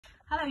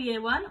Hello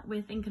Year 1,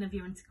 we're thinking of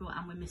you in school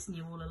and we're missing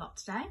you all a lot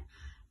today.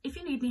 If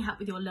you need any help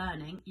with your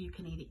learning, you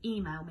can either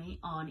email me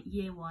on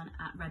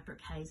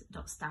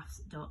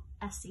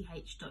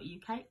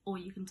year1@redbrookhayes.staffs.sch.uk or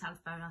you can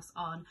telephone us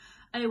on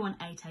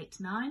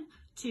 01889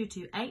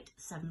 228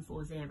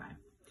 740.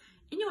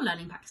 In your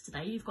learning packs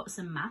today, you've got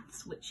some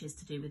maths, which is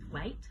to do with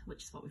weight,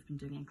 which is what we've been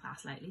doing in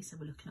class lately. So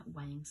we're looking at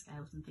weighing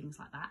scales and things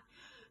like that.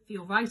 For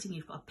your writing,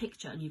 you've got a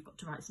picture and you've got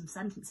to write some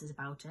sentences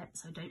about it.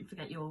 So don't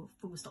forget your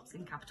full stops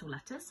in capital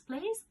letters,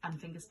 please, and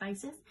finger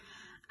spaces.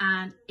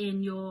 And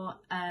in your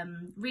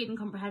reading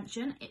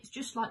comprehension, it's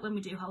just like when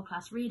we do whole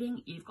class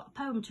reading. You've got a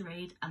poem to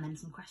read and then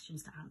some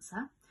questions to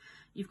answer.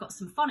 You've got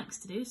some phonics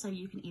to do, so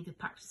you can either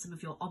practice some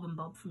of your ob and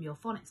bob from your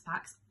phonics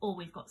packs, or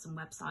we've got some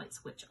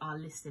websites which are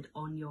listed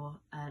on your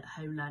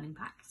home learning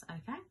packs,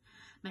 okay?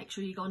 Make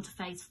sure you go on to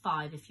phase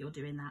 5 if you're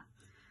doing that.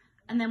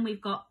 And then we've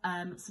got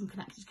some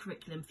connected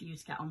curriculum for you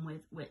to get on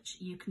with, which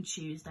you can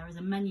choose. There is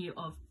a menu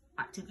of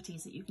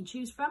activities that you can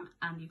choose from,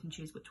 and you can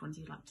choose which ones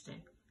you'd like to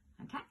do,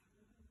 okay?